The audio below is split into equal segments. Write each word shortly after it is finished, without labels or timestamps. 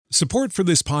Support for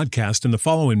this podcast and the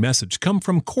following message come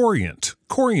from Corient.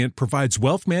 Corient provides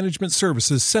wealth management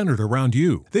services centered around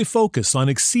you. They focus on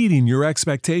exceeding your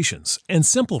expectations and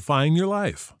simplifying your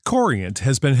life. Corient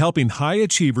has been helping high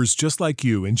achievers just like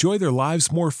you enjoy their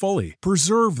lives more fully,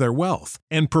 preserve their wealth,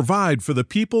 and provide for the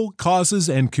people, causes,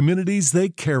 and communities they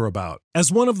care about. As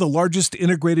one of the largest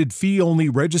integrated fee-only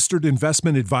registered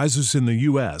investment advisors in the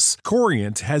U.S.,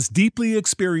 Corient has deeply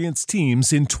experienced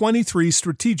teams in 23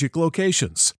 strategic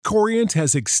locations. Corient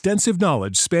has extensive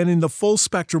knowledge spanning the full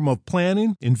spectrum of planning,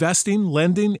 investing,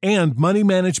 lending, and money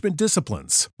management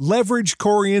disciplines. Leverage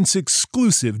Corient's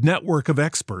exclusive network of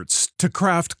experts to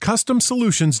craft custom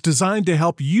solutions designed to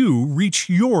help you reach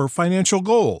your financial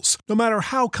goals, no matter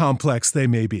how complex they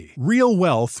may be. Real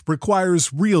wealth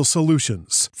requires real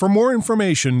solutions. For more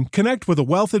information, connect with a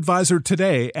wealth advisor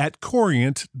today at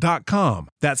Corient.com.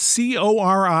 That's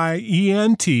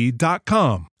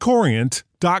Corient.com.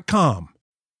 Corient.com.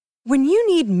 When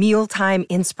you need mealtime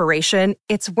inspiration,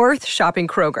 it's worth shopping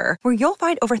Kroger, where you'll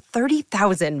find over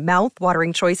 30,000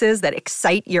 mouth-watering choices that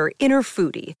excite your inner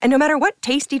foodie. And no matter what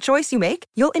tasty choice you make,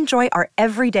 you'll enjoy our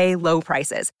everyday low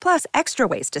prices, plus extra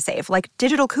ways to save, like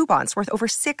digital coupons worth over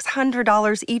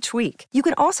 $600 each week. You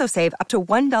can also save up to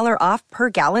 $1 off per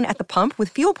gallon at the pump with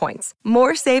fuel points.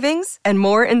 More savings and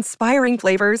more inspiring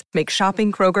flavors make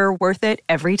shopping Kroger worth it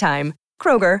every time.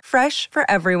 Kroger, fresh for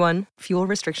everyone. Fuel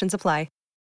restrictions apply.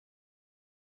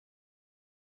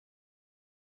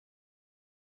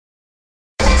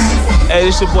 Hey,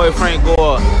 this your boy Frank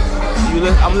Gore.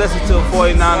 I'm listening to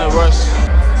 49er Rush.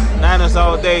 Niners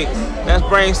all day. Let's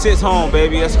bring 6 home,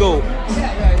 baby. Let's go.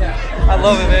 I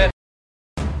love it, man.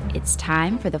 It's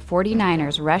time for the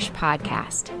 49ers Rush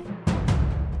podcast.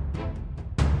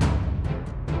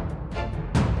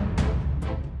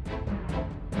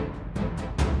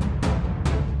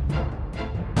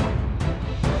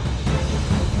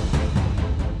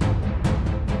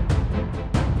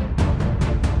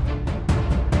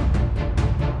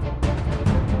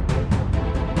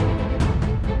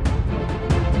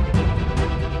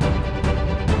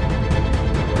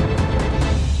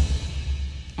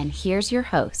 Here's your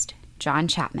host, John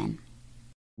Chapman.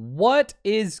 What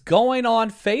is going on,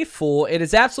 faithful? It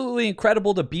is absolutely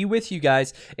incredible to be with you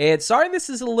guys. And sorry this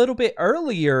is a little bit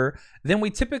earlier than we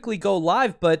typically go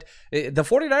live, but the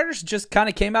 49ers just kind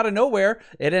of came out of nowhere.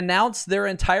 It announced their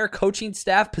entire coaching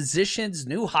staff, positions,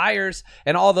 new hires,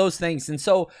 and all those things. And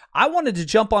so I wanted to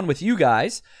jump on with you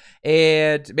guys.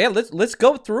 And man, let's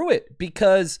go through it,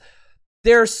 because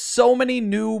there are so many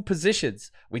new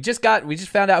positions. We just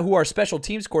found out who our special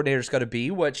teams coordinator is going to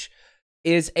be, which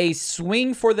is a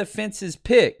swing for the fences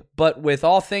pick. But with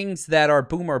all things that are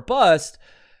boom or bust,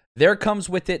 there comes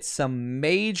with it some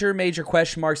major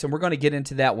question marks, and we're going to get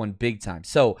into that one big time.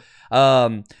 So,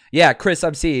 Chris,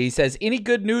 I'm seeing. He says, any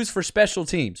good news for special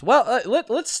teams? Well,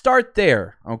 let's start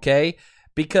there, okay?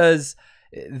 Because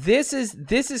this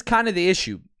is kind of the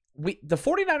issue. The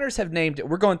 49ers have named,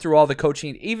 we're going through all the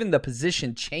coaching, even the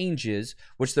position changes,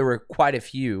 which there were quite a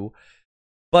few.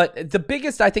 But the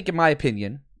biggest, I think, in my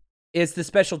opinion, is the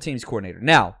special teams coordinator.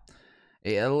 Now,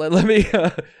 let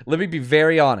me be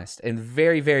very honest and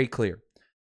very, very clear.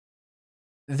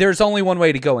 There's only one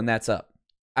way to go, and that's up.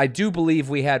 I do believe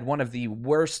we had one of the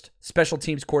worst special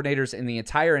teams coordinators in the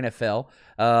entire NFL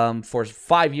for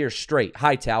 5 years straight,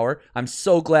 Hightower. I'm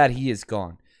so glad he is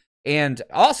gone. And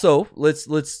also,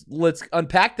 let's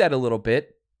unpack that a little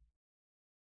bit.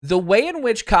 The way in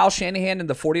which Kyle Shanahan and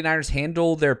the 49ers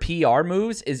handle their PR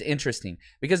moves is interesting,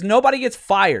 because nobody gets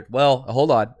fired. Well,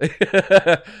 hold on.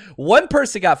 One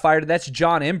person got fired, and that's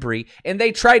John Embry, and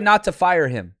they tried not to fire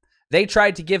him. They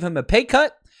tried to give him a pay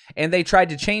cut, and they tried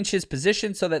to change his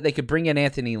position so that they could bring in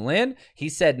Anthony Lynn. He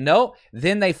said no.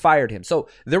 Then they fired him. So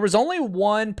there was only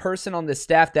one person on the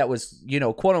staff that was,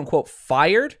 quote unquote,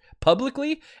 fired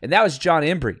publicly, and that was John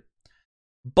Embry.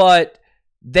 But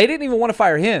they didn't even want to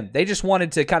fire him. They just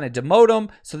wanted to kind of demote him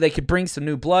so they could bring some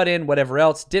new blood in, whatever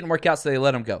else. Didn't work out, so they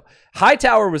let him go.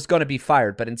 Hightower was going to be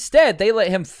fired, but instead they let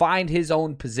him find his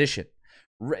own position.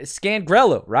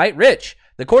 Scangrello, right? Rich,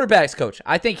 the quarterback's coach,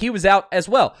 I think he was out as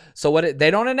well. So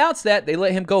they don't announce that. They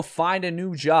let him go find a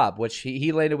new job, which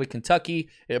he landed with Kentucky.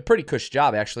 A pretty cush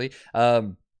job, actually.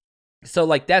 So,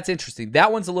 that's interesting.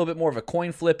 That one's a little bit more of a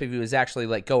coin flip if he was actually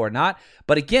let go or not.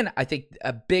 But again, I think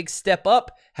a big step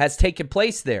up has taken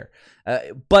place there.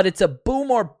 But it's a boom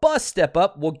or bust step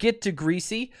up. We'll get to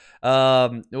Greasy.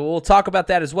 We'll talk about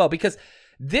that as well, because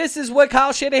this is what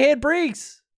Kyle Shanahan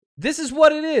brings. This is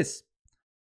what it is.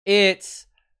 It's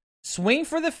swing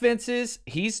for the fences.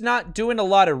 He's not doing a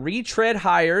lot of retread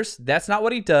hires. That's not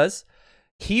what he does.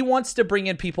 He wants to bring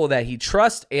in people that he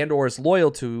trusts and or is loyal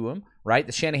to him, right?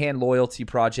 The Shanahan Loyalty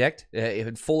Project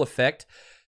in full effect.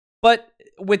 But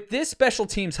with this special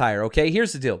teams hire, okay,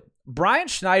 here's the deal. Brian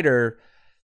Schneider,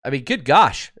 I mean, good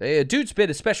gosh. Dude's been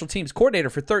a special teams coordinator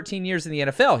for 13 years in the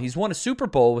NFL. He's won a Super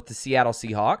Bowl with the Seattle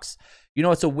Seahawks. You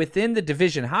know, it's a within the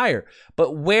division hire.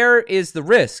 But where is the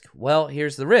risk? Well,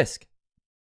 here's the risk.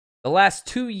 The last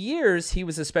 2 years, he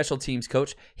was a special teams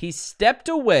coach. He stepped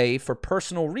away for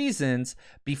personal reasons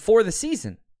before the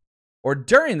season or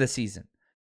during the season.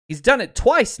 He's done it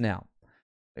twice now.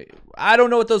 I don't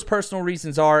know what those personal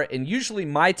reasons are. And usually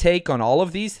my take on all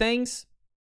of these things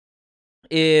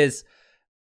is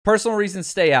personal reasons,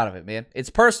 stay out of it, man. It's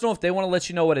personal. If they want to let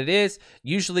you know what it is,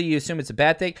 usually you assume it's a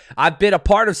bad thing. I've been a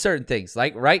part of certain things,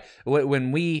 like, right,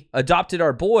 when we adopted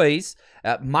our boys,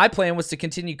 my plan was to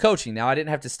continue coaching. Now, I didn't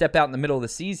have to step out in the middle of the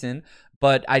season,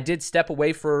 but I did step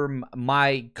away from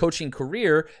my coaching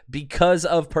career because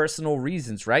of personal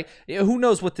reasons, right? Who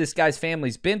knows what this guy's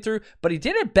family's been through, but he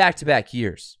did it back-to-back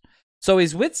years. So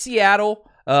he's with Seattle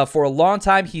for a long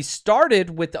time. He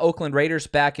started with the Oakland Raiders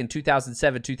back in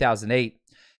 2007, 2008.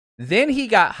 Then he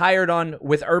got hired on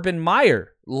with Urban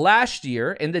Meyer last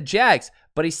year in the Jags,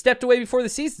 but he stepped away before the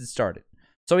season started.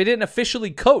 So he didn't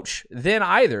officially coach then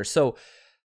either. So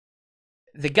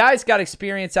the guy's got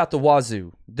experience out the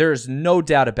wazoo. There's no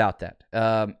doubt about that.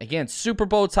 Again, Super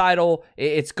Bowl title.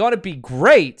 It's going to be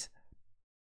great.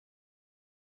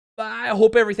 I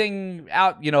hope everything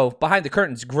out, behind the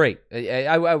curtain's great.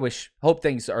 I hope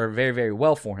things are very, very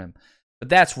well for him. But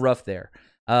that's rough there.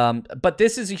 But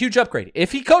this is a huge upgrade.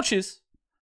 If he coaches,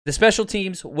 the special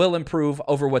teams will improve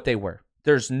over what they were.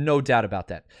 There's no doubt about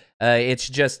that. It's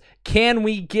just, can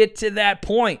we get to that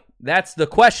point? That's the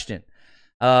question.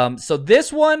 So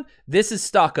this is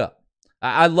stock up.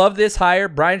 I love this hire.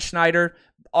 Brian Schneider,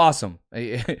 awesome.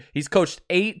 He's coached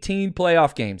 18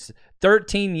 playoff games,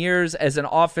 13 years as an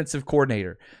offensive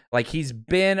coordinator. Like, he's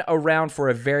been around for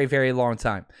a very, very long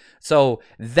time. So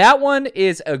that one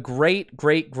is a great,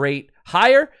 great, great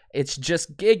hire. It's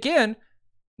just, again,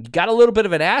 you got a little bit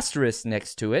of an asterisk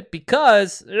next to it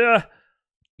because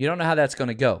you don't know how that's going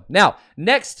to go. Now,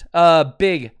 next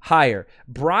big hire.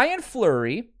 Brian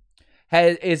Fleury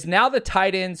is now the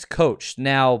tight ends coach.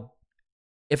 Now,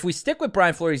 if we stick with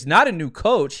Brian Fleury, he's not a new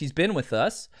coach. He's been with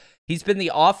us. He's been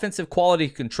the offensive quality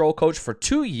control coach for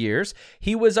 2 years.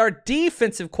 He was our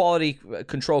defensive quality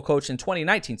control coach in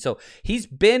 2019. So he's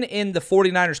been in the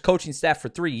 49ers coaching staff for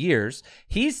 3 years.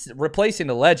 He's replacing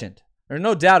a legend. There's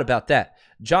no doubt about that.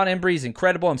 John Embry is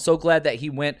incredible. I'm so glad that he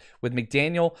went with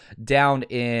McDaniel down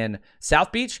in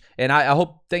South Beach, and I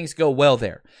hope things go well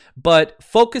there. But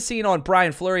focusing on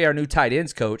Brian Fleury, our new tight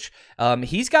ends coach,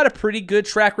 he's got a pretty good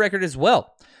track record as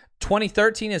well.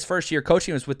 2013, his first year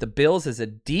coaching, was with the Bills as a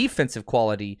defensive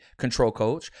quality control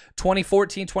coach.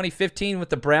 2014, 2015 with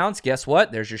the Browns. Guess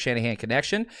what? There's your Shanahan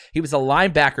connection. He was a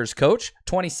linebackers coach.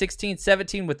 2016,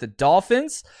 17 with the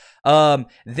Dolphins.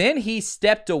 Then he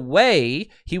stepped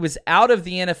away. He was out of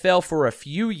the NFL for a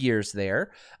few years there,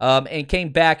 and came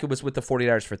back. It was with the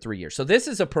 49ers for 3 years. So this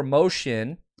is a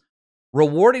promotion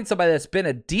rewarding somebody that's been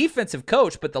a defensive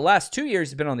coach, but the last 2 years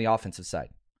he's been on the offensive side.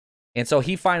 And so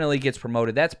he finally gets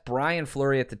promoted. That's Brian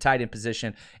Fleury at the tight end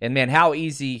position. And man, how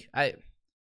easy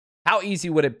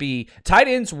would it be? Tight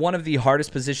end's one of the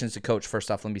hardest positions to coach. First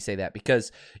off, let me say that,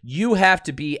 because you have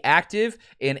to be active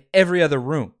in every other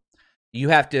room. You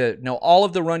have to know all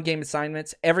of the run game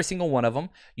assignments, every single one of them.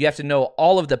 You have to know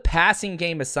all of the passing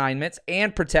game assignments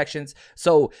and protections.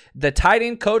 So the tight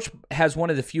end coach has one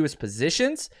of the fewest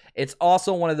positions. It's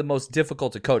also one of the most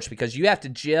difficult to coach because you have to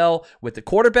gel with the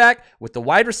quarterback, with the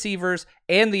wide receivers,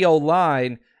 and the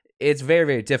O-line. It's very,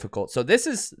 very difficult. So this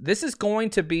is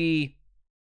going to be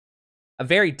a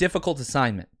very difficult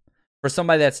assignment for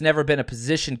somebody that's never been a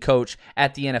position coach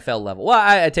at the NFL level. Well,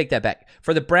 I take that back.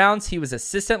 For the Browns, he was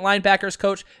assistant linebackers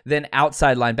coach, then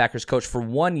outside linebackers coach for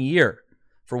 1 year.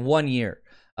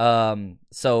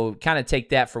 So kind of take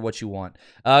that for what you want.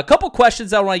 A couple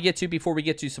questions I want to get to before we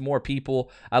get to some more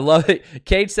people. I love it.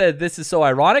 Cage said, this is so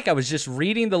ironic. I was just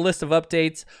reading the list of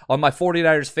updates on my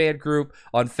 49ers fan group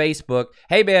on Facebook.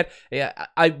 Hey, man,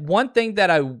 one thing that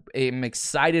I am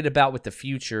excited about with the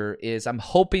future is I'm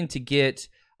hoping to get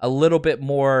a little bit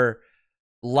more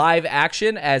live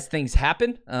action as things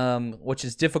happen, which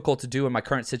is difficult to do in my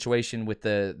current situation with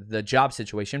the job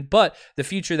situation, but the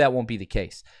future that won't be the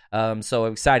case. So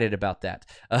I'm excited about that.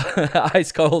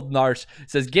 Ice Cold Narsh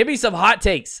says, give me some hot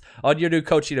takes on your new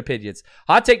coaching opinions.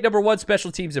 Hot take number 1,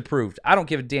 special teams improved. I don't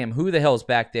give a damn who the hell's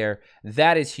back there.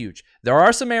 That is huge. There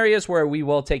are some areas where we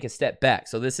will take a step back.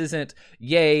 So this isn't,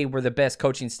 yay, we're the best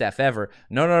coaching staff ever.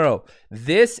 No.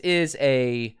 This is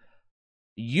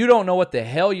you don't know what the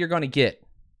hell you're going to get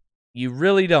You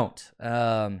really don't.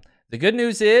 The good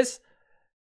news is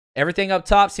everything up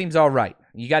top seems all right.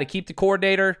 You got to keep the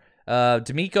coordinator,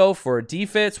 D'Amico, for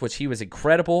defense, which he was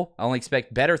incredible. I only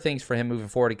expect better things for him moving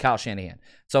forward, and Kyle Shanahan.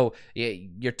 So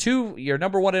your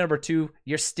number one and number two,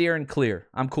 you're steering clear.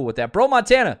 I'm cool with that. Bro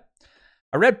Montana,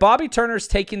 I read Bobby Turner's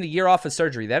taking the year off of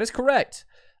surgery. That is correct.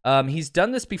 He's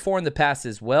done this before in the past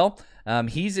as well.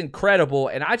 He's incredible,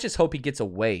 and I just hope he gets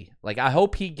away. I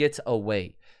hope he gets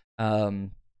away.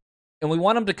 And we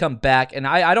want him to come back, and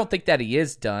I don't think that he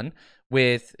is done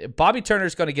with. Bobby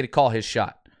Turner's going to get a call his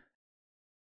shot.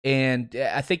 And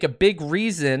I think a big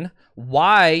reason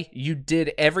why you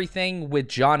did everything with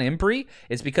John Embry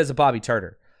is because of Bobby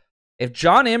Turner. If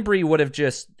John Embry would have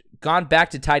just gone back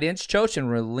to tight ends coach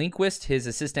and relinquished his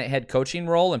assistant head coaching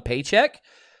role and paycheck,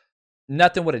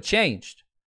 nothing would have changed.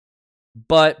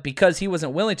 But because he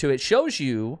wasn't willing to, it shows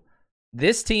you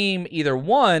this team either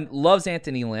one, loves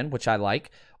Anthony Lynn, which I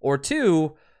like, or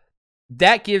two,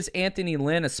 that gives Anthony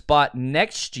Lynn a spot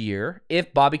next year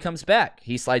if Bobby comes back.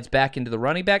 He slides back into the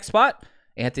running back spot.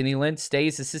 Anthony Lynn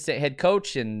stays assistant head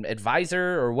coach and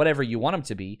advisor or whatever you want him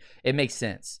to be. It makes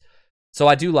sense. So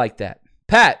I do like that.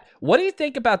 Pat, what do you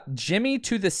think about Jimmy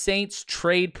to the Saints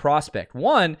trade prospect?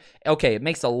 One, okay, it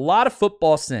makes a lot of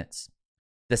football sense.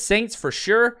 The Saints for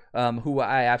sure, who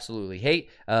I absolutely hate.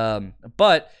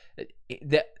 But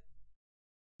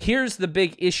here's the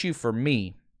big issue for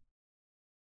me.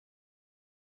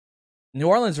 New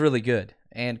Orleans really good.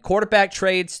 And quarterback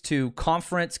trades to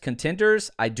conference contenders,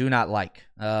 I do not like.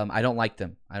 I don't like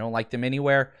them. I don't like them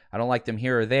anywhere. I don't like them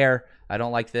here or there. I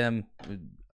don't like them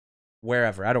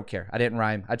wherever. I don't care. I didn't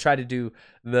rhyme. I tried to do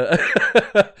the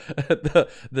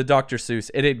the Dr. Seuss.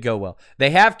 It didn't go well. They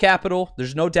have capital.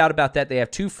 There's no doubt about that. They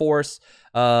have 2 fourths.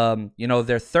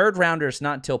 Their third rounder is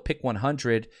not until pick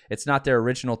 100. It's not their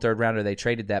original third rounder. They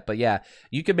traded that. But yeah,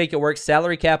 you can make it work.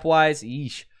 Salary cap wise,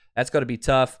 yeesh, that's going to be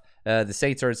tough. The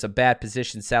Saints are in some bad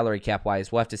position salary cap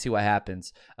wise. We'll have to see what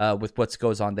happens with what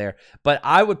goes on there. But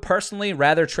I would personally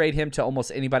rather trade him to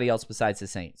almost anybody else besides the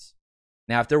Saints.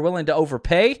 Now, if they're willing to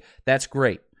overpay, that's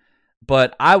great.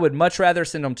 But I would much rather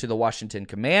send him to the Washington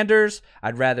Commanders.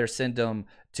 I'd rather send him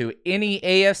to any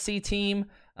AFC team.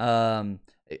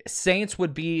 Saints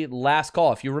would be last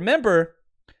call. If you remember,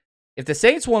 if the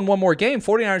Saints won one more game,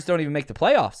 49ers don't even make the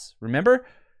playoffs. Remember?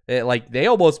 They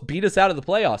almost beat us out of the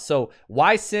playoffs. So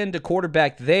why send a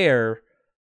quarterback there?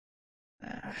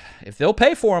 If they'll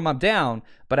pay for him, I'm down.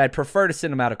 But I'd prefer to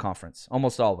send him out of conference,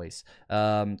 almost always.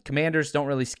 Commanders don't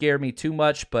really scare me too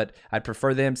much, but I'd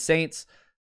prefer them. Saints,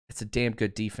 it's a damn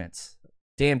good defense.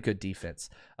 Damn good defense.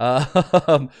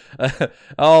 Oh,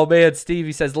 man, Steve,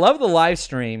 he says, love the live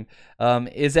stream.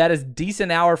 Is that a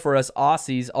decent hour for us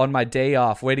Aussies on my day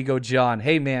off? Way to go, John.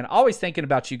 Hey, man, always thinking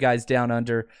about you guys down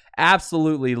under.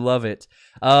 Absolutely love it.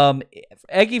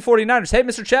 Eggy 49ers. Hey,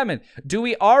 Mr. Chapman, do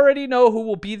we already know who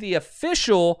will be the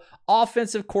official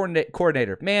offensive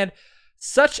coordinator? Man,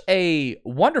 such a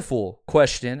wonderful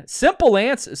question.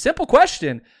 Simple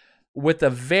question with a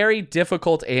very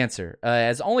difficult answer,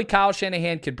 as only Kyle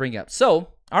Shanahan could bring up. So,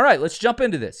 all right, let's jump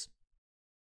into this.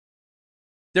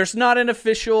 There's not an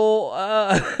official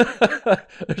offensive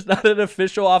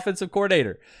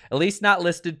coordinator, at least not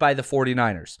listed by the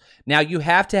 49ers. Now, you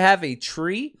have to have a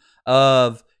tree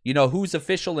of, who's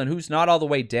official and who's not all the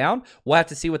way down. We'll have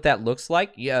to see what that looks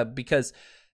like. Yeah, because,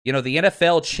 the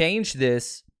NFL changed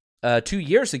this 2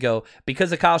 years ago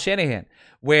because of Kyle Shanahan,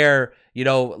 where,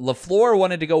 LaFleur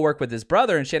wanted to go work with his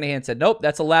brother, and Shanahan said, nope,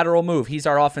 that's a lateral move. He's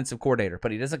our offensive coordinator,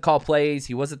 but he doesn't call plays.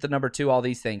 He wasn't the number 2, all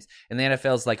these things. And the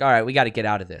NFL's like, all right, we got to get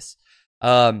out of this.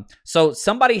 So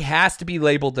somebody has to be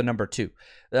labeled the number 2.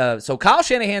 So Kyle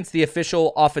Shanahan's the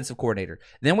official offensive coordinator.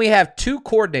 Then we have 2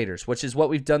 coordinators, which is what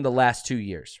we've done the last 2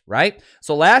 years, right?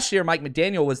 So last year, Mike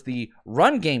McDaniel was the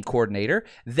run game coordinator.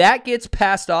 That gets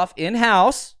passed off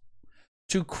in-house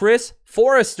to Chris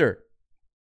Forrester,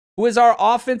 who is our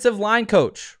offensive line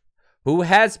coach, who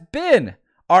has been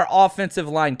our offensive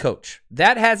line coach.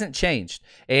 That hasn't changed.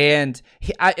 And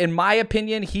in my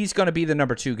opinion, he's going to be the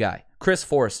number 2 guy, Chris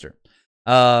Forrester,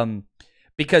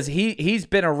 because he's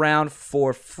been around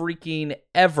for freaking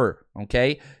ever,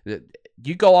 okay?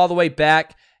 You go all the way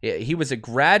back. He was a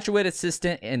graduate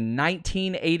assistant in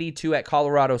 1982 at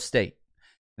Colorado State.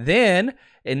 Then,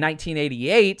 in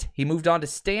 1988, he moved on to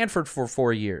Stanford for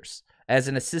 4 years as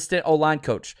an assistant O-line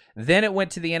coach. Then it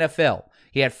went to the NFL.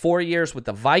 He had 4 years with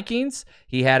the Vikings.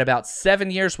 He had about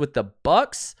 7 years with the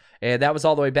Bucks, and that was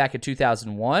all the way back in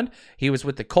 2001. He was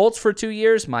with the Colts for 2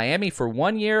 years, Miami for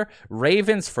 1 year,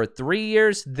 Ravens for 3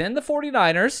 years, then the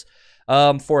 49ers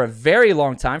for a very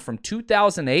long time, from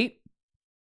 2008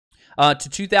 to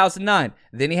 2009.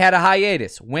 Then he had a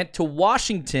hiatus, went to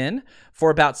Washington for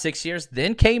about 6 years,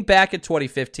 then came back in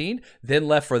 2015, then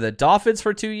left for the Dolphins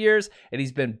for 2 years, and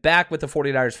he's been back with the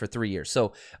 49ers for 3 years.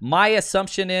 So my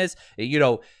assumption is,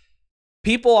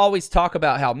 people always talk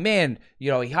about how, man, he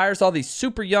hires all these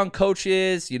super young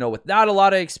coaches, with not a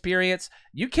lot of experience.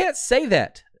 You can't say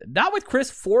that. Not with Chris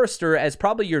Forrester as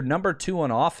probably your number 2 on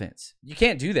offense. You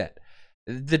can't do that.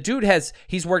 The dude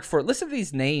he's worked for, listen to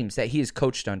these names that he has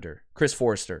coached under. Chris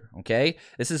Forrester, okay?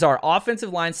 This is our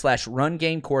offensive line / run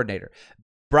game coordinator.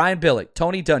 Brian Billick,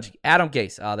 Tony Dungy, Adam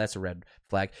Gase. Oh, that's a red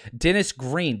flag. Dennis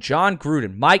Green, John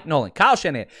Gruden, Mike Nolan, Kyle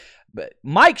Shanahan,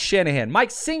 Mike Shanahan,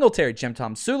 Mike Singletary, Jim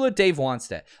Tom Sula, Dave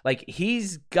Wanstead. Like,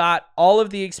 he's got all of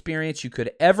the experience you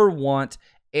could ever want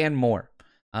and more.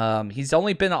 He's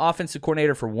only been the offensive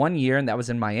coordinator for 1 year, and that was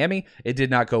in Miami. It did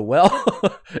not go well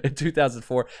in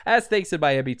 2004, as things in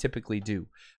Miami typically do.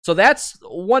 So that's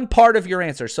one part of your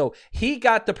answer. So he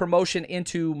got the promotion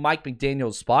into Mike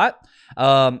McDaniel's spot.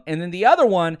 And then the other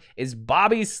one is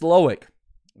Bobby Slowick.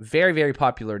 Very, very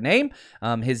popular name.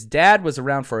 His dad was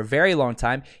around for a very long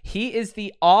time. He is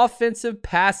the offensive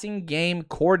passing game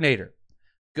coordinator.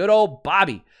 Good old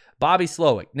Bobby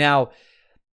Slowick. Now,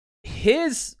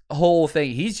 his whole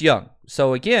thing, he's young.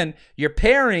 So again, you're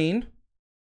pairing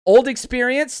old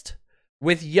experienced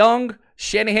with young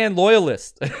Shanahan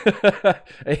loyalist.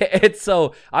 And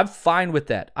so I'm fine with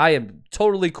that. I am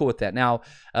totally cool with that. Now,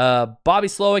 Bobby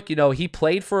Slowick, he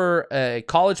played for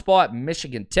college ball at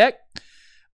Michigan Tech.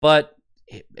 But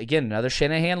again, another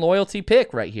Shanahan loyalty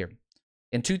pick right here.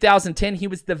 In 2010, he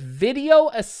was the video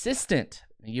assistant.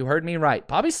 You heard me right.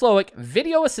 Bobby Slowick,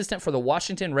 video assistant for the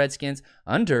Washington Redskins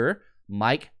under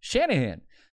Mike Shanahan.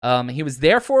 He was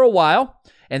there for a while,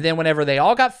 and then whenever they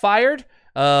all got fired,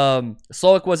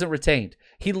 Slowick wasn't retained.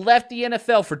 He left the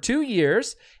NFL for 2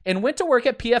 years and went to work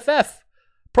at PFF,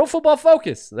 Pro Football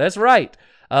Focus. That's right.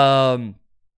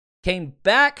 Came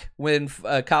back when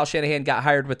Kyle Shanahan got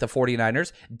hired with the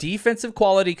 49ers, defensive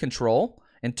quality control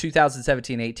in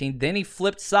 2017-18. Then he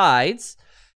flipped sides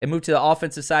and moved to the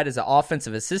offensive side as an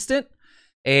offensive assistant.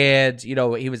 And,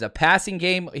 he was a passing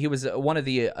game. He was one of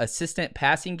the assistant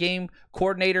passing game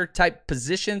coordinator type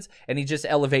positions, and he just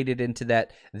elevated into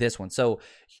this one. So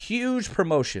huge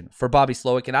promotion for Bobby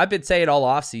Slowick. And I've been saying all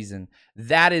offseason,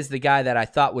 that is the guy that I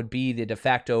thought would be the de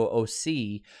facto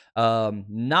OC,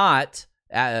 not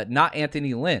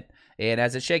Anthony Lynn. And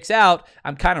as it shakes out,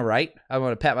 I'm kind of right. I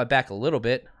want to pat my back a little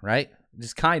bit, right?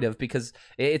 Just kind of, because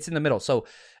it's in the middle. So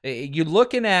you're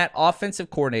looking at offensive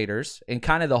coordinators and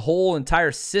kind of the whole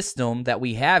entire system that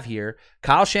we have here.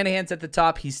 Kyle Shanahan's at the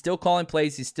top. He's still calling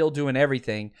plays. He's still doing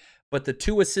everything. But the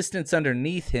 2 assistants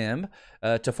underneath him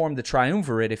to form the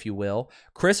triumvirate, if you will,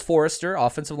 Chris Forrester,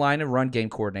 offensive line and run game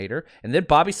coordinator, and then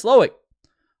Bobby Slowick,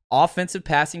 offensive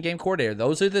passing game coordinator.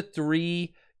 Those are the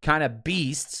 3 kind of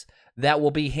beasts that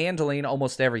will be handling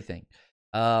almost everything.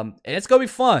 And it's going to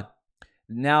be fun.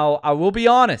 Now, I will be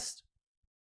honest.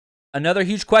 Another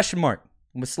huge question mark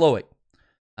with Slowick.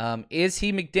 Is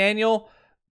he McDaniel?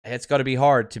 It's going to be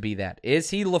hard to be that. Is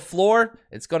he LaFleur?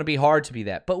 It's going to be hard to be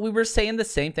that. But we were saying the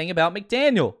same thing about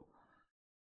McDaniel.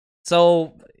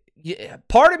 So,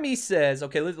 part of me says,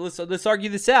 okay, let's argue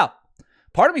this out.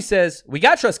 Part of me says, we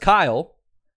got to trust Kyle,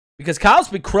 because Kyle's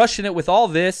been crushing it with all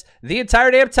this the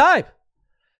entire damn time.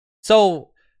 So,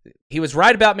 he was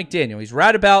right about McDaniel. He's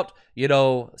right about,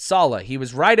 Saleh. He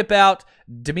was right about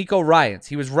DeMeco Ryans.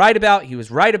 He was right about. He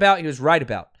was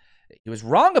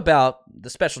wrong about the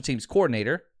special teams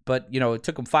coordinator, but, it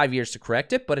took him 5 years to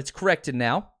correct it, but it's corrected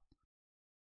now.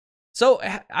 So,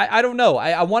 I don't know.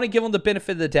 I want to give him the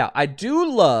benefit of the doubt. I do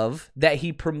love that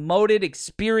he promoted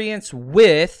experience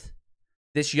with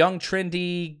this young,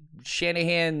 trendy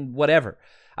Shanahan, whatever.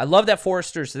 I love that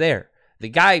Forrester's there. The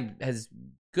guy has,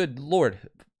 good Lord,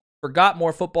 forgot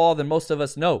more football than most of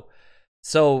us know.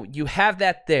 So you have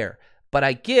that there. But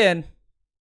again,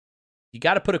 you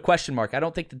got to put a question mark. I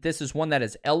don't think that this is one that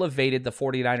has elevated the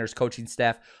 49ers coaching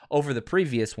staff over the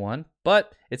previous one,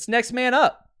 but it's next man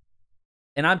up.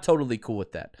 And I'm totally cool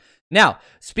with that. Now,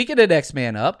 speaking of next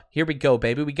man up, here we go,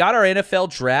 baby. We got our NFL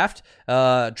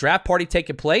draft party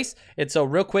taking place. And so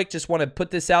real quick, just want to put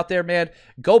this out there, man.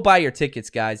 Go buy your tickets,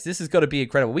 guys. This is going to be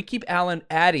incredible. We keep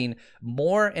adding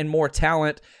more and more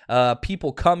talent,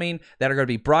 people coming that are going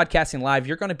to be broadcasting live.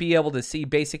 You're going to be able to see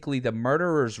basically the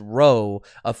murderer's row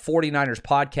of 49ers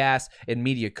podcasts and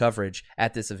media coverage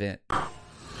at this event.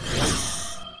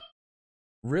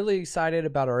 Really excited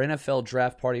about our NFL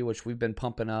draft party, which we've been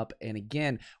pumping up. And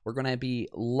again, we're going to be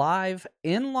live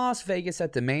in Las Vegas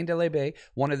at the Mandalay Bay,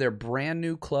 one of their brand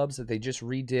new clubs that they just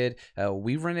redid.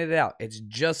 We rented it out. It's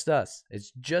just us. It's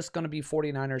just going to be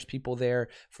 49ers people there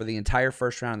for the entire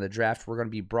first round of the draft. We're going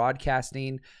to be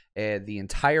broadcasting the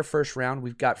entire first round.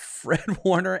 We've got Fred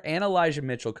Warner and Elijah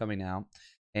Mitchell coming out.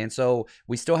 And so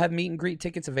we still have meet and greet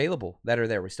tickets available that are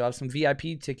there. We still have some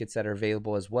VIP tickets that are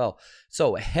available as well.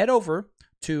 So head over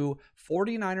to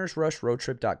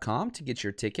 49ersrushroadtrip.com to get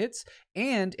your tickets.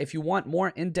 And if you want more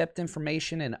in-depth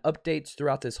information and updates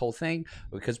throughout this whole thing,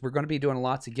 because we're going to be doing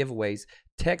lots of giveaways,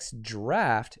 text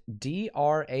DRAFT,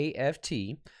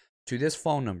 D-R-A-F-T, to this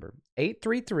phone number,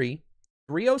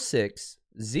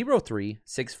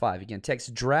 833-306-0365. Again,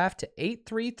 text DRAFT to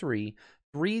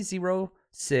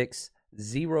 833-306-0365.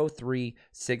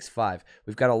 0365.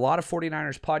 We've got a lot of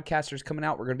 49ers podcasters coming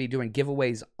out. We're going to be doing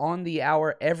giveaways on the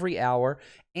hour, every hour.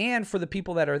 And for the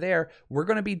people that are there, we're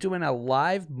going to be doing a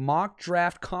live mock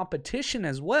draft competition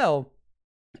as well.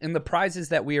 And the prizes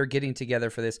that we are getting together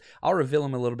for this, I'll reveal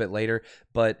them a little bit later,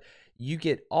 but you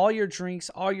get all your drinks,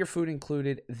 all your food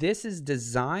included. This is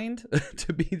designed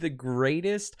to be the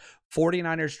greatest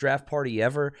 49ers draft party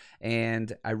ever,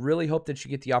 and I really hope that you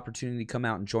get the opportunity to come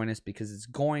out and join us because it's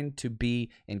going to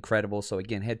be incredible. So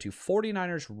again, head to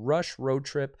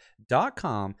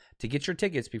 49ersrushroadtrip.com to get your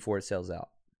tickets before it sells out.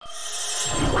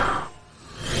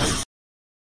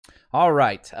 All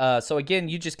right. So again,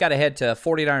 you just got to head to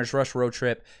 49ers Rush Road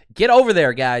Trip. Get over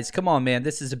there, guys. Come on, man.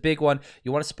 This is a big one.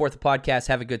 You want to support the podcast,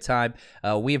 have a good time.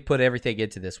 We have put everything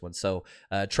into this one. So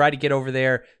try to get over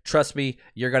there. Trust me,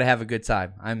 you're going to have a good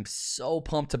time. I'm so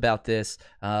pumped about this.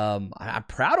 I'm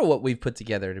proud of what we've put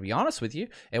together, to be honest with you.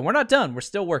 And we're not done. We're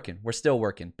still working.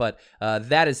 But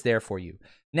that is there for you.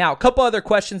 Now, a couple other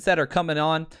questions that are coming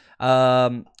on.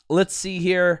 Let's see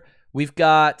here. We've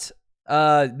got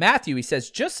Matthew. He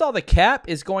says, just saw the cap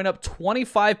is going up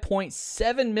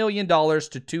 $25.7 million to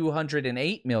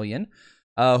 $208 million.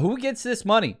 Who gets this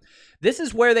money? This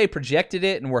is where they projected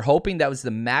it, and we're hoping that was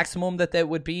the maximum that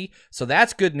would be. So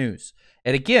that's good news.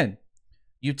 And again,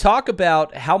 you talk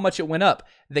about how much it went up.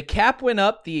 The cap went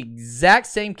up the exact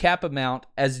same cap amount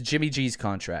as Jimmy G's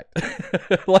contract.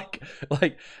 like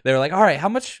they're like, all right, how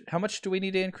much do we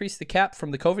need to increase the cap from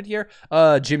the COVID year?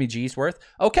 Jimmy G's worth.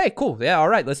 Okay, cool. Yeah, all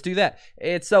right, let's do that.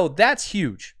 And so that's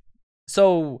huge.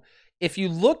 So if you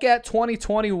look at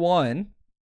 2021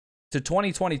 to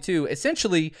 2022,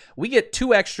 essentially we get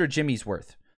 2 extra Jimmy's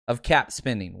worth of cap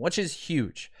spending, which is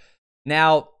huge.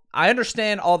 Now, I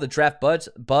understand all the draft buzz.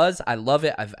 I love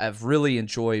it. I've really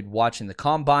enjoyed watching the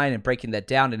combine and breaking that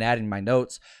down and adding my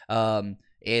notes. And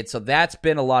so that's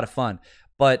been a lot of fun.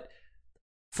 But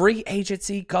free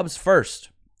agency comes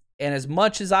first. And as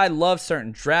much as I love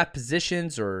certain draft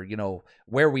positions or, you know,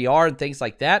 where we are and things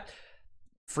like that,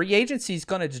 free agency is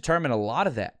going to determine a lot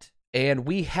of that. And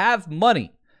we have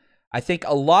money. I think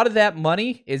a lot of that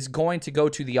money is going to go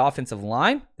to the offensive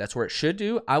line. That's where it should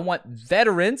do. I want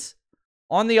veterans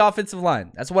on the offensive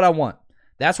line. That's what I want.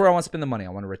 That's where I want to spend the money.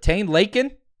 I want to retain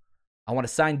Laken. I want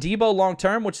to sign Debo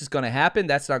long-term, which is going to happen.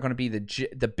 That's not going to be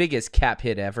the biggest cap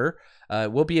hit ever.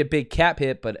 It will be a big cap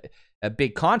hit, but a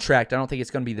big contract, I don't think it's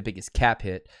going to be the biggest cap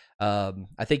hit. I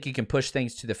think you can push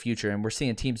things to the future, and we're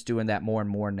seeing teams doing that more and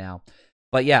more now.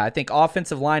 But yeah, I think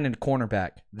offensive line and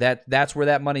cornerback, that's where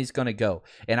that money's going to go.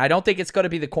 And I don't think it's going to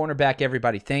be the cornerback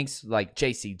everybody thinks, like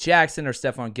J.C. Jackson or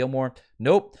Stephon Gilmore.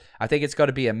 Nope. I think it's going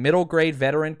to be a middle-grade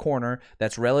veteran corner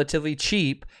that's relatively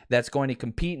cheap, that's going to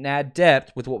compete and add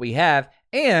depth with what we have.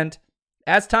 And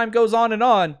as time goes on and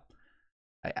on,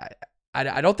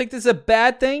 I don't think this is a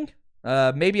bad thing.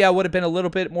 Maybe I would have been a little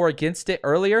bit more against it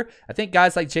earlier. I think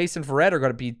guys like Jason Verrett are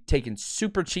going to be taking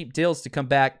super cheap deals to come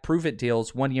back, prove-it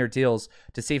deals, 1-year deals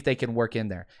to see if they can work in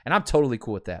there. And I'm totally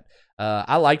cool with that.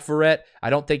 I like Verrett.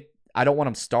 I don't want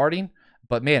him starting,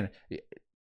 but man,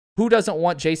 who doesn't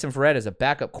want Jason Verrett as a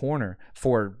backup corner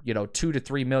for, $2 to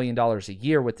 $3 million a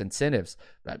year with incentives?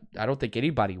 I don't think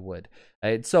anybody would.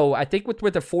 And so I think with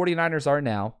where the 49ers are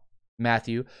now,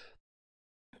 Matthew,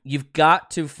 you've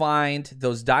got to find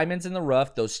those diamonds in the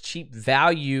rough, those cheap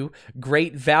value,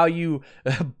 great value,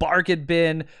 bargain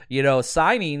bin,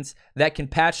 signings that can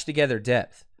patch together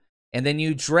depth. And then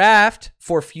you draft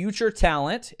for future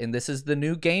talent, and this is the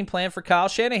new game plan for Kyle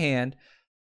Shanahan.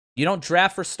 You don't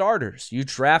draft for starters. You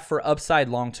draft for upside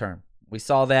long-term. We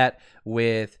saw that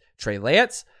with Trey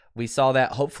Lance. We saw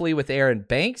that hopefully with Aaron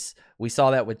Banks. We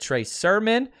saw that with Trey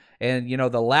Sermon. And,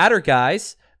 the latter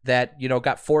guys that,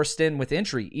 got forced in with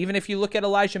injury. Even if you look at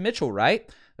Elijah Mitchell, right?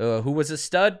 Who was a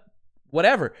stud,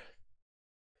 whatever.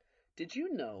 Did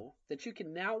you know that you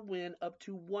can now win up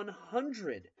to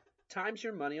 100 times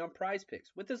your money on Prize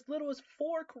Picks with as little as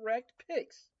 4 correct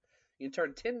picks? You can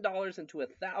turn $10 into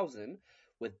 $1,000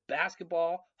 with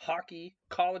basketball, hockey,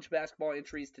 college basketball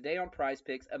entries today on Prize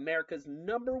Picks, America's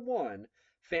 #1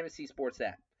 fantasy sports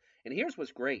app. And here's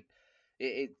what's great.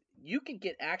 You can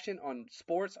get action on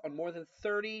sports on more than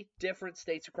 30 different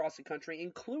states across the country,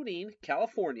 including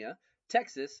California,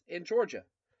 Texas, and Georgia.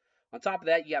 On top of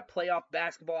that, you got playoff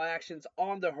basketball actions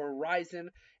on the horizon,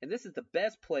 and this is the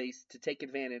best place to take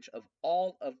advantage of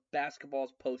all of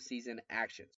basketball's postseason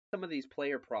actions. Some of these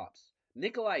player props.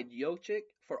 Nikolai Jokic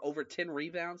for over 10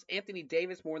 rebounds, Anthony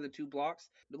Davis more than 2 blocks,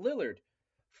 Lillard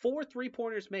 4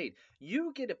 3-pointers made.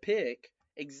 You get to pick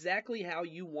exactly how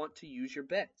you want to use your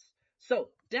bets.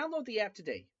 So, download the app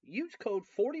today. Use code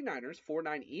 49ers,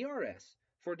 49ERS,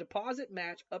 for a deposit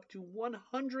match up to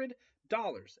 $100.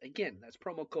 Again, that's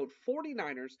promo code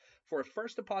 49ers for a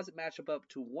first deposit match up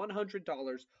to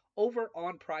 $100 over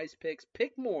on Prize Picks.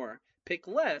 Pick more, pick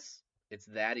less. It's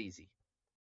that easy.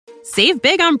 Save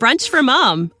big on brunch for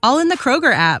mom, all in the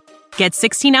Kroger app. Get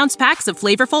 16-ounce packs of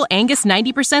flavorful Angus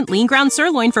 90% lean ground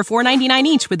sirloin for $4.99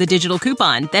 each with a digital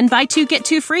coupon. Then buy 2, get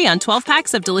 2 free on 12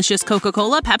 packs of delicious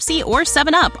Coca-Cola, Pepsi, or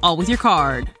 7-Up, all with your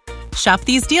card. Shop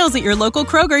these deals at your local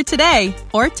Kroger today,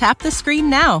 or tap the screen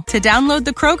now to download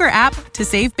the Kroger app to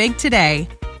save big today.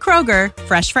 Kroger,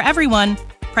 fresh for everyone.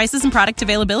 Prices and product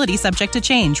availability subject to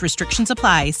change. Restrictions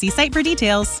apply. See site for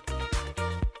details.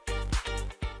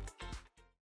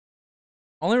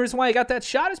 Only reason why he got that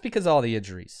shot is because of all the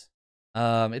injuries.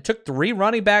 It took 3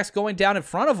 running backs going down in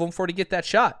front of him for him to get that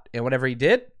shot. And whatever he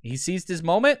did, he seized his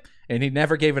moment, and he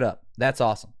never gave it up. That's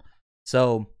awesome.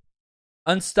 So,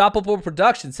 Unstoppable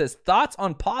Production says, thoughts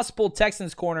on possible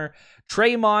Texans corner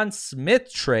Tremon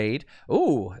Smith trade?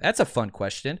 Ooh, that's a fun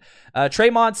question.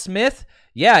 Tremon Smith,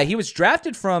 yeah, he was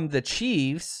drafted from the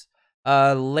Chiefs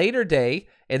later day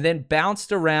and then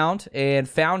bounced around and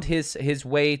found his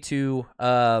way to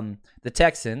the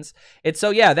Texans. And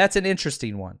so, yeah, that's an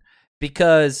interesting one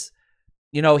because,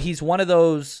 you know, he's one of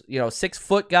those,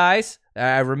 6-foot guys.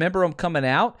 I remember him coming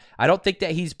out. I don't think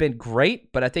that he's been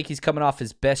great, but I think he's coming off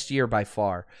his best year by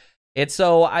far. And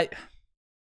so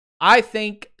I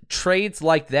think trades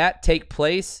like that take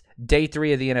place day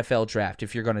 3 of the NFL draft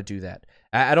if you're going to do that.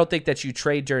 I don't think that you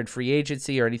trade during free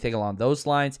agency or anything along those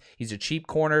lines. He's a cheap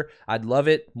corner. I'd love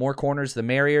it. More corners, the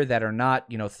merrier, that are not,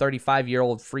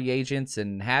 35-year-old free agents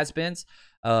and has-beens.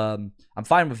 I'm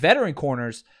fine with veteran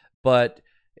corners, but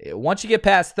once you get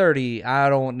past 30,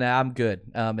 I'm good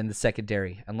in the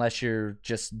secondary, unless you're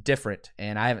just different,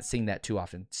 and I haven't seen that too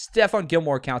often. Stephon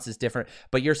Gilmore counts as different,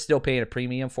 but you're still paying a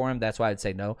premium for him. That's why I'd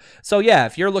say no. So, yeah,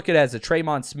 if you're looking at as a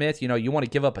Tremon Smith, you want to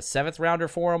give up a 7th-rounder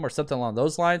for him or something along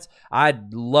those lines,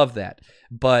 I'd love that,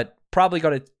 but probably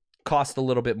going to cost a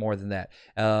little bit more than that.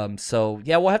 So,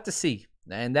 yeah, we'll have to see.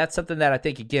 And that's something that I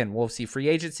think, again, we'll see free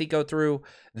agency go through,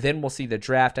 then we'll see the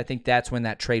draft. I think that's when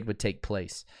that trade would take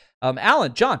place.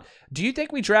 Alan, John, do you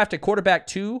think we draft a quarterback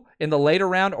 2 in the later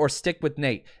round or stick with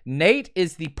Nate? Nate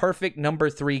is the perfect number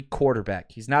 3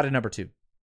 quarterback. He's not a number 2.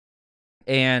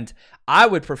 And I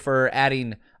would prefer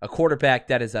adding a quarterback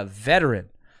that is a veteran.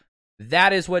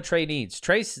 That is what Trey needs.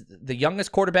 Trey's the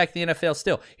youngest quarterback in the NFL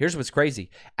still. Here's what's crazy.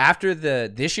 After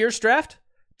this year's draft,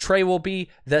 Trey will be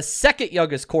the 2nd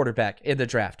youngest quarterback in the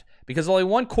draft. Because only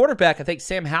one quarterback, I think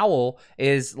Sam Howell,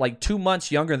 is like 2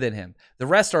 months younger than him. The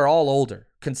rest are all older,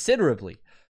 considerably.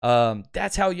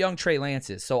 That's how young Trey Lance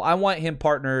is. So I want him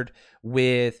partnered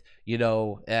with,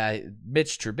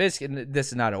 Mitch Trubisky. And this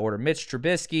is not an order. Mitch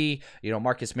Trubisky,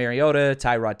 Marcus Mariota,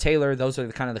 Tyrod Taylor. Those are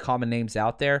the kind of the common names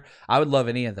out there. I would love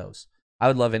any of those.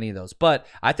 But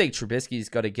I think Trubisky is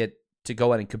going to get to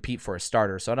go in and compete for a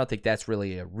starter. So I don't think that's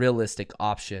really a realistic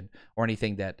option or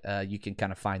anything that you can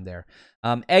kind of find there.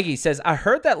 Eggy says, I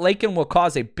heard that Laken will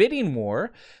cause a bidding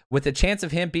war with the chance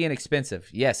of him being expensive.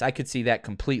 Yes, I could see that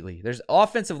completely. There's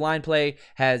offensive line play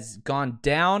has gone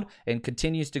down and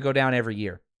continues to go down every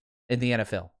year in the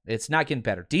NFL. It's not getting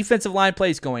better. Defensive line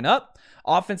play is going up.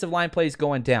 Offensive line play is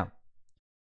going down.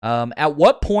 At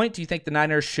what point do you think the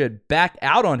Niners should back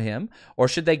out on him, or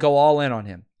should they go all in on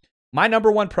him? My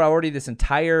number 1 priority this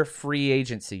entire free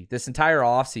agency, this entire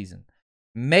offseason,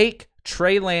 make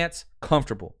Trey Lance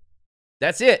comfortable.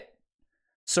 That's it.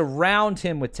 Surround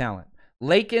him with talent.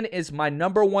 Laken is my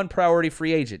number 1 priority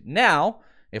free agent. Now,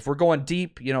 if we're going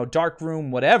deep, dark room,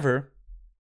 whatever,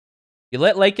 you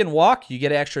let Laken walk, you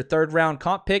get an extra 3rd-round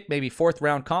comp pick, maybe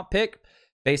 4th-round comp pick,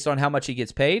 based on how much he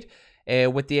gets paid,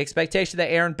 with the expectation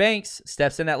that Aaron Banks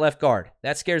steps in at left guard.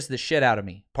 That scares the shit out of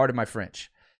me. Pardon my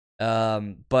French.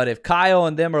 But if Kyle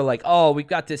and them are like, oh, we've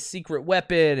got this secret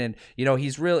weapon, and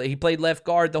he played left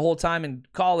guard the whole time in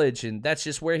college, and that's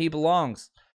just where he belongs.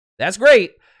 That's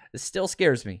great. It still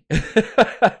scares me.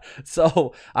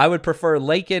 So I would prefer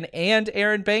Lakin and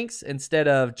Aaron Banks instead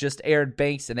of just Aaron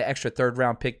Banks and an extra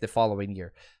 3rd-round pick the following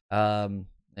year. I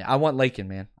want Lakin,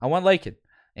 man. I want Lakin.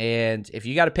 And if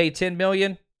you got to pay $10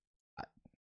 million,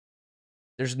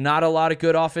 there's not a lot of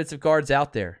good offensive guards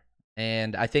out there.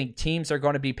 And I think teams are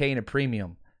going to be paying a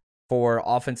premium for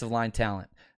offensive line talent.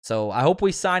 So I hope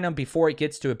we sign him before it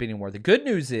gets to a bidding war. The good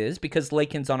news is, because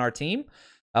Lakin's on our team,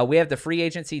 we have the free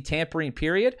agency tampering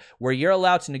period where you're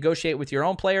allowed to negotiate with your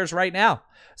own players right now.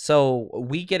 So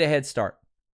we get a head start.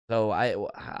 So I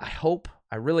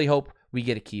really hope we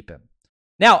get to keep him.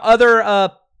 Now,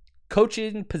 other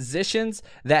coaching positions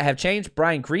that have changed.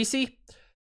 Brian Griese.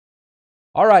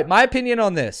 All right, my opinion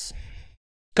on this.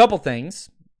 Couple things.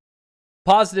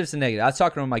 Positives and negatives. I was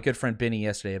talking to my good friend Benny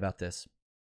yesterday about this.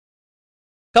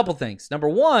 Couple things. Number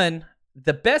one,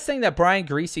 the best thing that Brian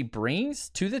Griese brings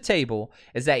to the table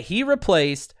is that he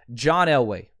replaced John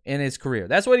Elway in his career.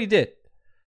 That's what he did.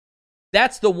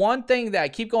 That's the one thing that I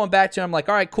keep going back to. I'm like,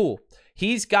 all right, cool.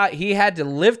 He had to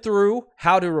live through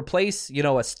how to replace,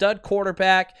 a stud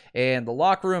quarterback and the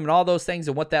locker room and all those things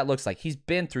and what that looks like. He's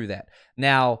been through that.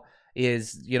 Now,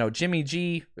 is, Jimmy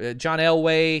G, John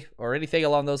Elway, or anything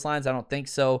along those lines? I don't think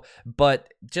so. But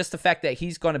just the fact that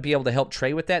he's going to be able to help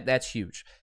Trey with that, that's huge.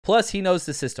 Plus, he knows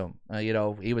the system.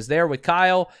 He was there with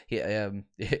Kyle.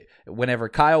 Whenever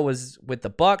Kyle was with the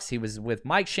Bucs, he was with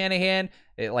Mike Shanahan.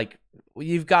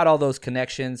 You've got all those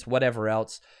connections, whatever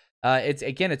else. It's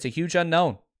a huge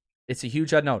unknown. It's a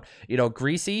huge unknown.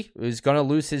 Griese is going to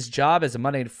lose his job as a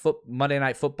Monday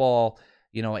Night Football,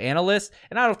 analyst.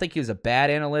 And I don't think he was a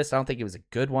bad analyst. I don't think he was a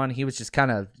good one. He was just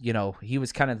kind of, he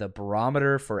was kind of the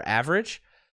barometer for average.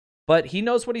 But he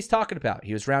knows what he's talking about.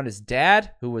 He was around his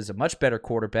dad, who was a much better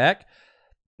quarterback.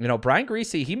 Brian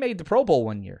Griese, he made the Pro Bowl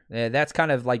one year. That's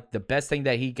kind of like the best thing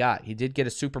that he got. He did get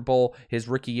a Super Bowl his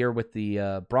rookie year with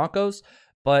the Broncos.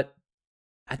 But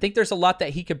I think there's a lot that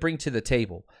he could bring to the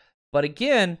table. But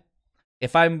again,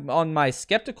 if I'm on my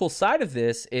skeptical side of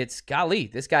this, it's, golly,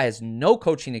 this guy has no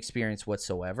coaching experience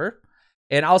whatsoever.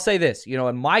 And I'll say this,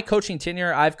 in my coaching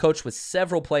tenure, I've coached with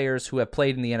several players who have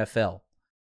played in the NFL.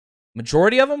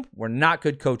 Majority of them were not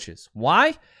good coaches.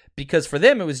 Why? Because for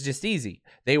them, it was just easy.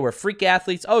 They were freak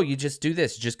athletes. Oh, you just do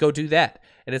this. Just go do that.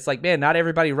 And it's like, man, not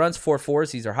everybody runs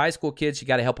 4.4s. These are high school kids. You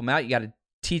got to help them out. You got to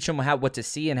teach them what to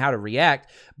see and how to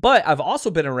react. But I've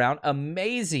also been around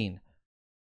amazing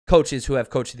coaches who have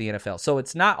coached the NFL. So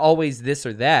it's not always this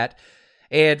or that.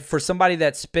 And for somebody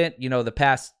that spent, the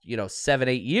past,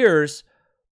 7-8 years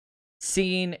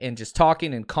seeing and just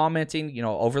talking and commenting,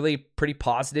 overly pretty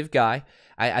positive guy,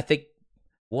 I think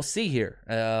we'll see here.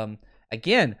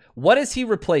 Again, what is he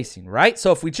replacing, right?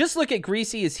 So if we just look at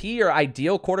Griese, is he your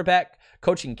ideal quarterback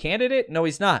coaching candidate? No,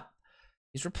 he's not.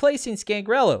 He's replacing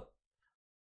Scangarello.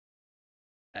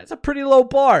 That's a pretty low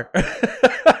bar.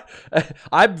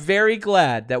 I'm very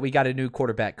glad that we got a new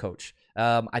quarterback coach.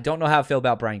 I don't know how I feel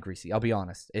about Brian Griese. I'll be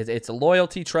honest. It's a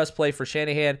loyalty trust play for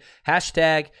Shanahan.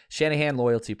 # Shanahan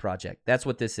Loyalty Project. That's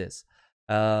what this is.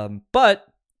 But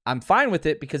I'm fine with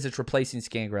it because it's replacing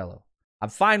Scangarello. I'm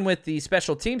fine with the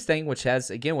special teams thing, which has,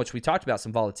 again, which we talked about,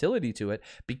 some volatility to it,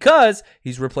 because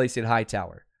he's replacing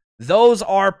Hightower. Those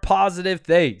are positive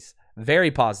things.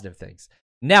 Very positive things.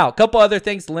 Now, a couple other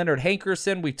things. Leonard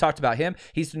Hankerson, we've talked about him.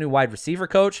 He's the new wide receiver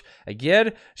coach.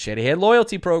 Again, Shanahan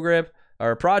Loyalty Program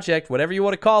or project, whatever you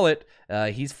want to call it.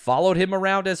 He's followed him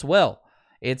around as well.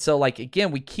 And so,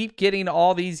 again, we keep getting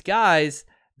all these guys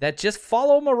that just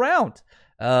follow him around.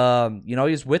 He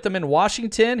was with them in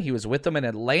Washington. He was with them in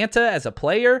Atlanta as a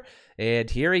player. And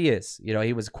here he is.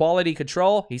 He was quality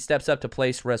control. He steps up to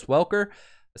place Wes Welker.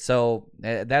 So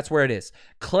that's where it is.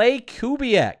 Clay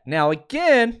Kubiak. Now,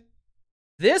 again,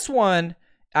 this one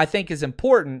I think is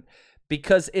important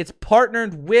because it's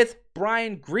partnered with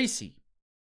Brian Griese.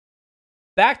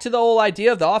 Back to the whole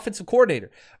idea of the offensive coordinator.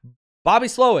 Bobby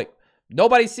Slowick.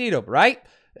 Nobody's seen him, right?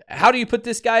 How do you put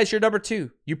this guy as your number 2?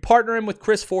 You partner him with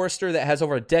Chris Forrester that has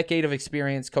over a decade of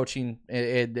experience coaching.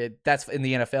 That's in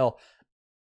the NFL.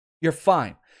 You're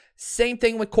fine. Same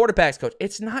thing with quarterbacks coach.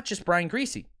 It's not just Brian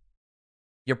Griese.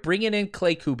 You're bringing in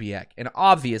Clay Kubiak, and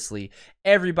obviously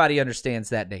everybody understands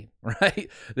that name, right?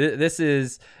 This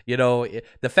is, the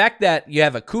fact that you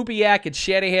have a Kubiak and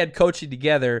Shanahan coaching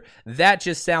together, that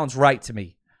just sounds right to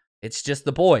me. It's just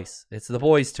the boys. It's the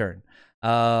boys' turn.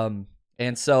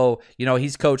 And so,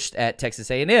 he's coached at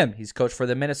Texas A&M. He's coached for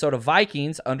the Minnesota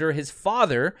Vikings under his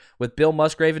father with Bill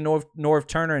Musgrave and Norv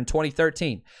Turner in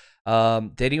 2013.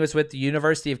 Then he was with the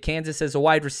University of Kansas as a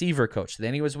wide receiver coach.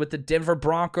 Then he was with the Denver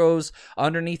Broncos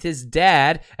underneath his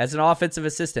dad as an offensive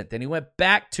assistant. Then he went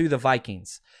back to the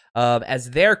Vikings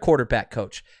as their quarterback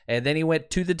coach. And then he went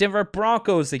to the Denver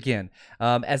Broncos again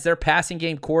as their passing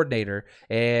game coordinator.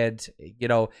 And,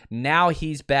 now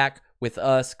he's back with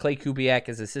us, Clay Kubiak,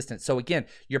 as assistant. So, again,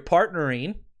 you're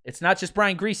partnering. It's not just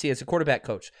Brian Griese as a quarterback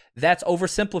coach. That's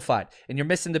oversimplified, and you're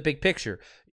missing the big picture.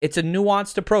 It's a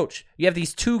nuanced approach. You have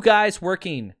these two guys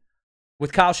working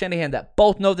with Kyle Shanahan that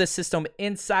both know this system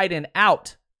inside and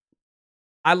out.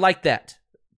 I like that.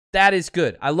 That is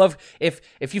good. I love if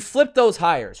you flip those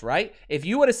hires, right? If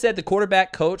you would have said the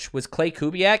quarterback coach was Clay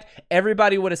Kubiak,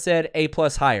 everybody would have said A+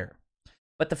 hire.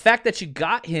 But the fact that you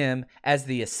got him as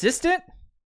the assistant,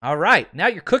 all right, now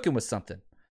you're cooking with something.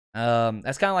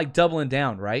 That's kind of like doubling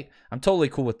down, right? I'm totally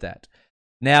cool with that.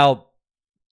 Now,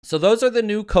 so those are the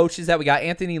new coaches that we got.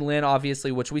 Anthony Lynn,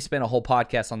 obviously, which we spent a whole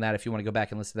podcast on that if you want to go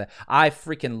back and listen to that. I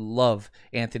freaking love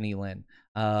Anthony Lynn.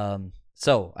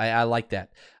 So I like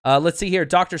that. Let's see here.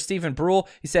 Dr. Stephen Brule,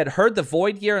 he said, heard the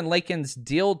void year in Lakin's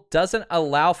deal doesn't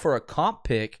allow for a comp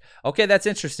pick. Okay, that's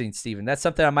interesting, Stephen. That's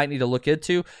something I might need to look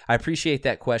into. I appreciate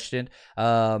that question.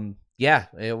 Yeah,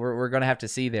 we're going to have to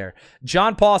see there.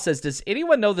 John Paul says, does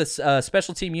anyone know the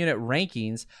special team unit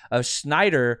rankings of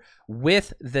Schneider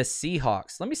with the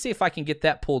Seahawks? Let me see if I can get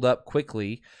that pulled up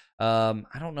quickly. I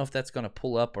don't know if that's going to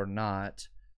pull up or not,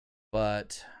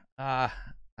 but I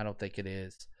don't think it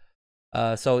is.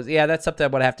 So, yeah, that's something I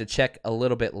would have to check a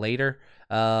little bit later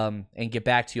and get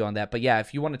back to you on that. But, yeah,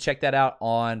 if you want to check that out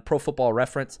on Pro Football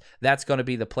Reference, that's going to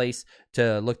be the place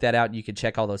to look that out, and you can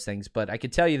check all those things. But I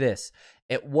can tell you this.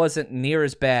 It wasn't near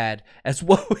as bad as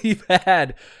what we've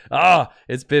had.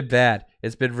 It's been bad.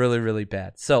 It's been really, really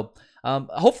bad. So,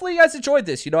 hopefully you guys enjoyed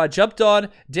this. I jumped on,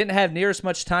 didn't have near as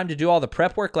much time to do all the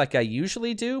prep work like I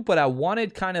usually do, but I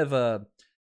wanted kind of a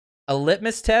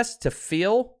litmus test to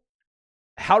feel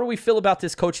how do we feel about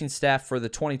this coaching staff for the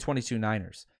 2022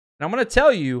 Niners. And I'm going to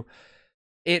tell you,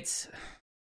 it's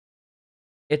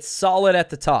solid at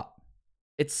the top.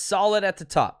 It's solid at the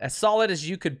top. As solid as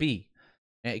you could be.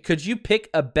 Could you pick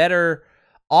a better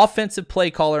offensive play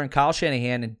caller in Kyle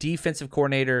Shanahan and defensive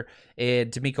coordinator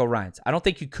in DeMeco Ryans? I don't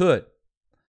think you could.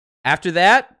 After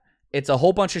that, it's a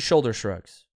whole bunch of shoulder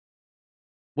shrugs.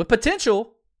 With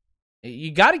potential,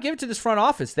 you got to give it to this front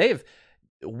office.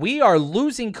 We are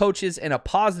losing coaches in a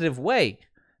positive way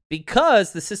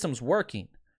because the system's working.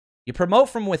 You promote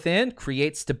from within,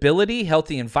 create stability,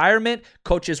 healthy environment.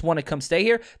 Coaches want to come stay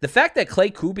here. The fact that Clay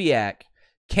Kubiak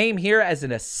came here as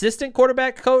an assistant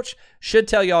quarterback coach should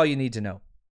tell you all you need to know.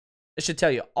 It should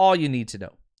tell you all you need to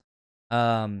know.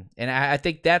 And I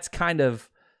think that's kind of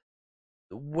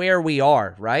where we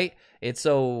are, right? And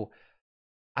so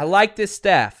I like this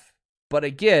staff, but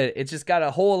again, it's just got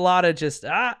a whole lot of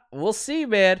we'll see,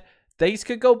 man. Things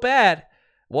could go bad.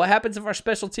 What happens if our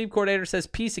special team coordinator says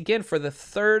peace again for the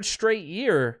third straight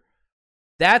year?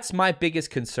 That's my biggest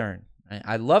concern.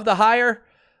 I love the hire,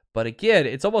 but again,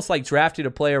 it's almost like drafting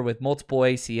a player with multiple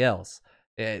ACLs.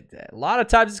 A lot of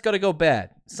times it's going to go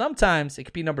bad. Sometimes it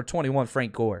could be number 21,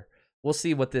 Frank Gore. We'll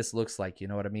see what this looks like. You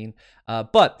know what I mean?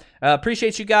 But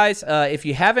appreciate you guys. If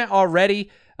you haven't already,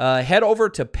 head over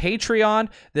to Patreon.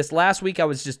 This last week I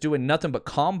was just doing nothing but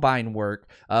combine work,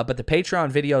 but the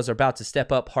Patreon videos are about to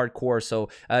step up hardcore. So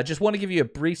just want to give you a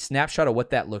brief snapshot of what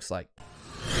that looks like.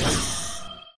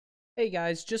 Hey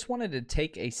guys, just wanted to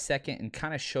take a second and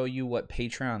kind of show you what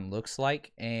Patreon looks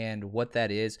like and what that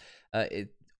is.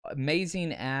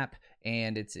 Amazing app,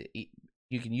 and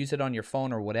you can use it on your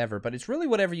phone or whatever, but it's really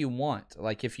whatever you want.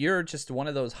 Like if you're just one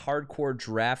of those hardcore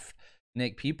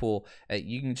draftnik people,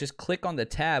 you can just click on the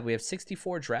tab. We have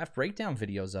 64 draft breakdown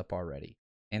videos up already.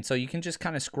 And so you can just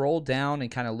kind of scroll down and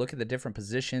kind of look at the different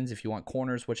positions. If you want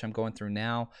corners, which I'm going through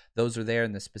now, those are there,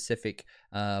 and the specific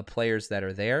players that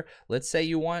are there. Let's say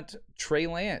you want Trey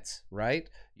Lance, right?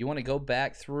 You want to go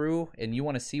back through and you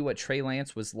want to see what Trey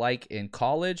Lance was like in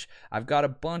college. I've got a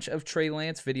bunch of Trey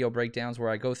Lance video breakdowns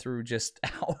where I go through just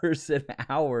hours and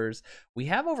hours. We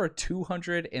have over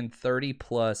 230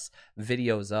 plus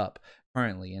videos up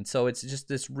currently. And so it's just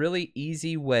this really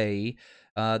easy way.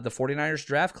 The 49ers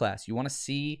draft class. You want to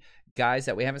see guys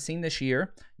that we haven't seen this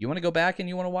year. You want to go back and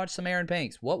you want to watch some Aaron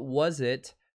Banks. What was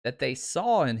it that they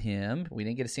saw in him? We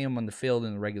didn't get to see him on the field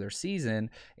in the regular season.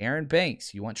 Aaron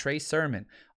Banks. You want Trey Sermon.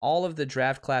 All of the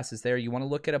draft classes there. You want to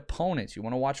look at opponents. You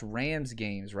want to watch Rams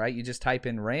games, right? You just type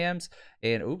in Rams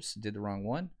and, oops, did the wrong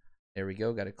one. There we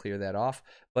go. Got to clear that off.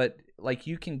 But like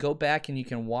you can go back and you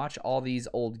can watch all these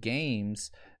old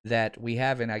games that we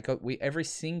have, and every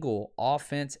single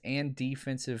offense and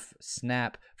defensive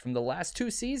snap from the last 2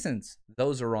 seasons,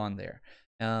 those are on there.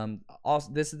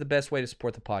 Also, this is the best way to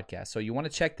support the podcast. So you want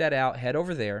to check that out, head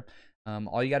over there.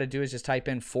 All you got to do is just type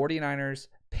in 49ers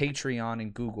Patreon in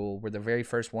Google. We're the very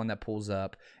first one that pulls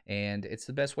up, and it's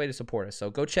the best way to support us. So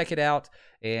go check it out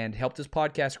and help this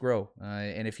podcast grow.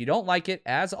 And if you don't like it,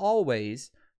 as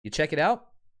always, you check it out.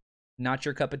 Not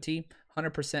your cup of tea.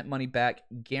 100% money back,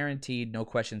 guaranteed, no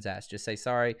questions asked. Just say,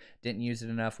 sorry, didn't use it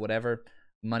enough, whatever.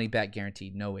 Money back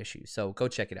guaranteed, no issues. So go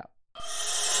check it out.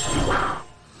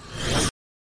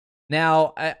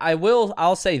 Now,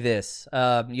 I'll say this.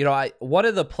 One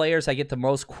of the players I get the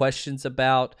most questions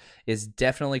about is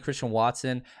definitely Christian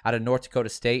Watson out of North Dakota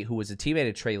State, who was a teammate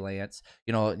of Trey Lance.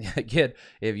 Again,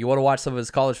 if you want to watch some of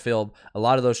his college film, a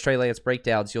lot of those Trey Lance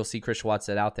breakdowns, you'll see Christian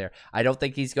Watson out there. I don't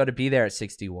think he's going to be there at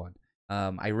 61.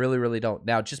 I really, really don't.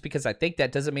 Now, just because I think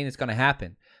that doesn't mean it's going to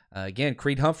happen. Again,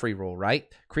 Creed Humphrey rule, right?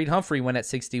 Creed Humphrey went at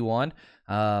 61,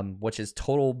 which is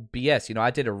total BS.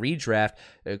 I did a redraft.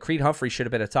 Creed Humphrey should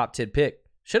have been a top 10 pick.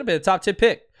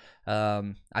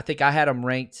 I think I had him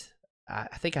ranked.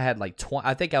 I think I had like 20.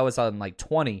 I think I was on like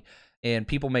 20, and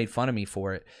people made fun of me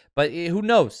for it. But who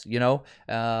knows,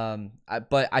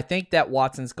 but I think that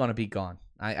Watson's going to be gone.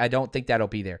 I don't think that'll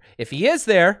be there. If he is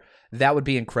there, that would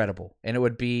be incredible. And it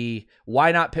would be,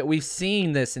 why not? We've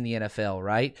seen this in the NFL,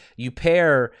 right? You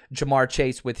pair Jamar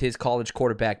Chase with his college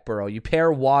quarterback, Burrow. You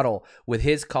pair Waddle with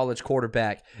his college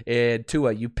quarterback, and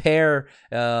Tua. You pair,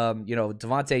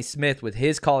 Devontae Smith with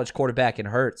his college quarterback and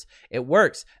Hurts. It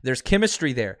works. There's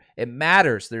chemistry there. It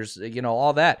matters. There's,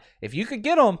 all that. If you could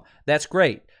get them, that's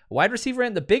great. Wide receiver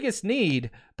ain't the biggest need,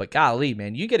 but golly,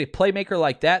 man, you get a playmaker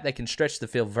like that can stretch the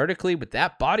field vertically with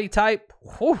that body type.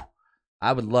 Whew,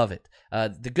 I would love it.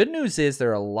 The good news is there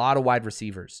are a lot of wide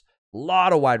receivers.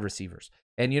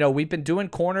 And, we've been doing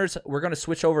corners. We're going to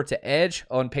switch over to edge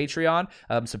on Patreon,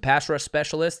 some pass rush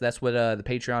specialists. That's what the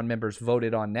Patreon members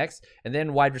voted on next. And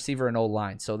then wide receiver and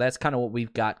O-line. So that's kind of what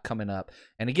we've got coming up.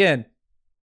 And again,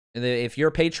 if you're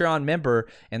a Patreon member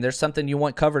and there's something you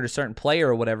want covered, a certain player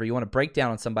or whatever, you want to break down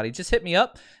on somebody, just hit me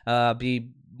up.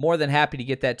 Be more than happy to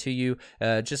get that to you.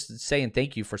 Just saying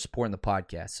thank you for supporting the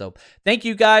podcast. So thank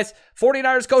you guys.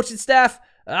 49ers coaching staff.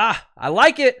 I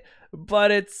like it,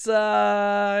 but it's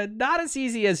not as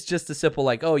easy as just a simple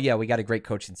like, oh yeah, we got a great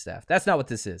coaching staff. That's not what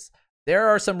this is. There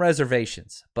are some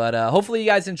reservations, but hopefully you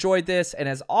guys enjoyed this. And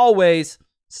as always,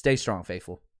 stay strong,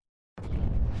 faithful.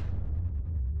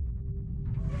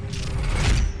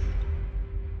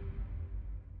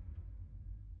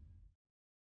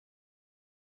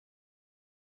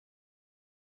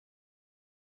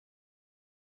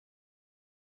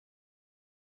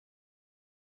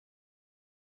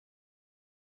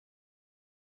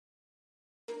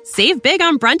 Save big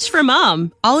on brunch for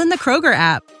mom, all in the Kroger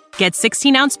app. Get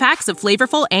 16-ounce packs of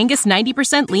flavorful Angus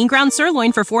 90% lean ground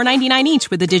sirloin for $4.99 each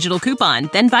with a digital coupon.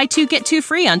 Then buy 2, get 2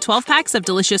 free on 12 packs of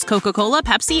delicious Coca-Cola,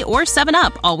 Pepsi, or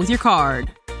 7-Up, all with your card.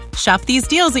 Shop these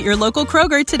deals at your local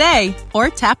Kroger today, or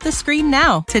tap the screen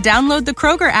now to download the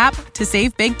Kroger app to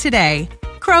save big today.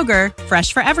 Kroger,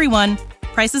 fresh for everyone.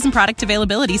 Prices and product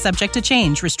availability subject to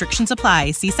change. Restrictions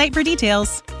apply. See site for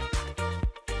details.